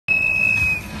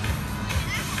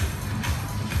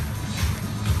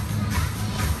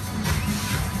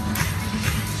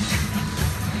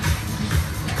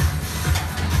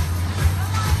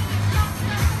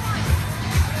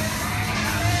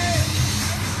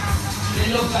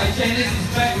It looks like Janice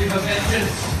is back with a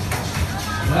vengeance.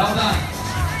 Well done.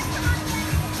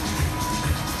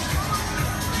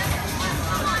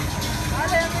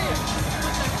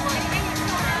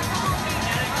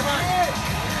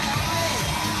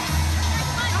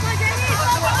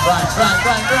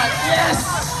 Run. Yes!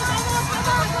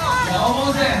 You're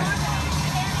almost there.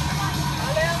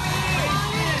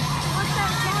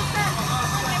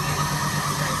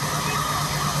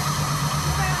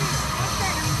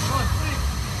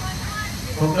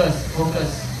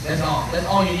 Focus. That's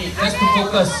all you need. Just to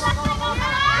focus.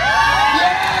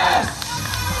 Yes!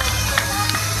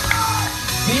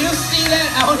 Do you see that?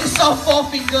 I only saw 4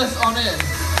 fingers on it.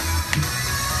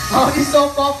 I only saw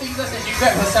 4 fingers and she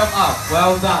grabbed herself up.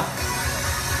 Well done.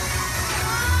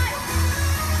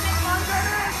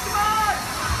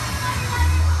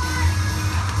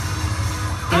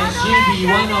 Can she be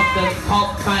one of the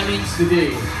top timings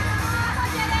today?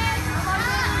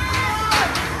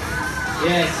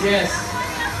 Yes.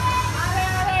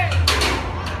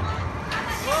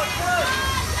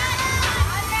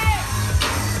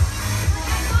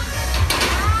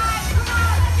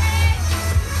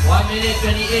 1 minute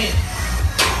 28.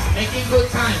 Making good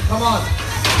time. Come on.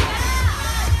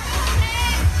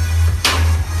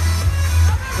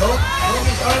 Don't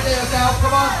disorient yourself.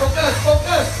 Come on. Focus.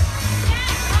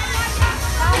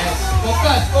 Yes.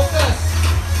 Focus.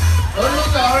 Don't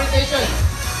lose your orientation.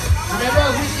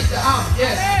 Remember which is the arm.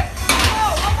 Yes.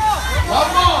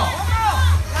 One more.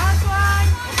 Last one.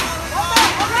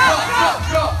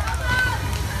 Drop.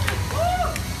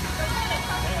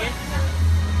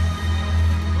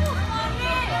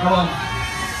 Come on.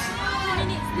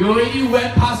 You already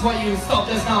went past what you stopped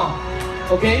just now.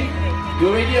 Okay?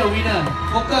 You're already a winner.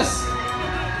 Focus.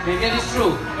 We get this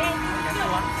through.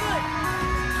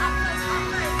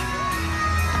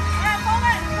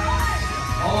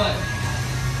 Forward.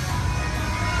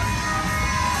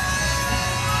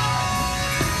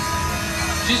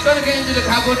 She's gonna get into the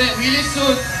cargo net really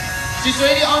soon. She's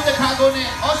already on the cargo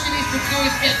net. All she needs to do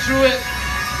is get through it.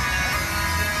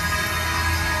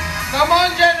 Come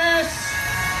on, Janice!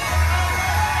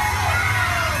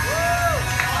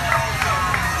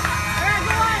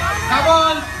 Come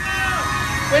on!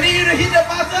 We need you to hit the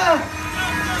buzzer!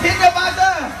 Hit the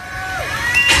buzzer!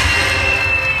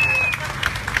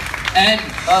 And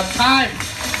our time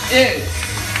is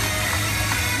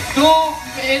 2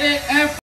 minutes and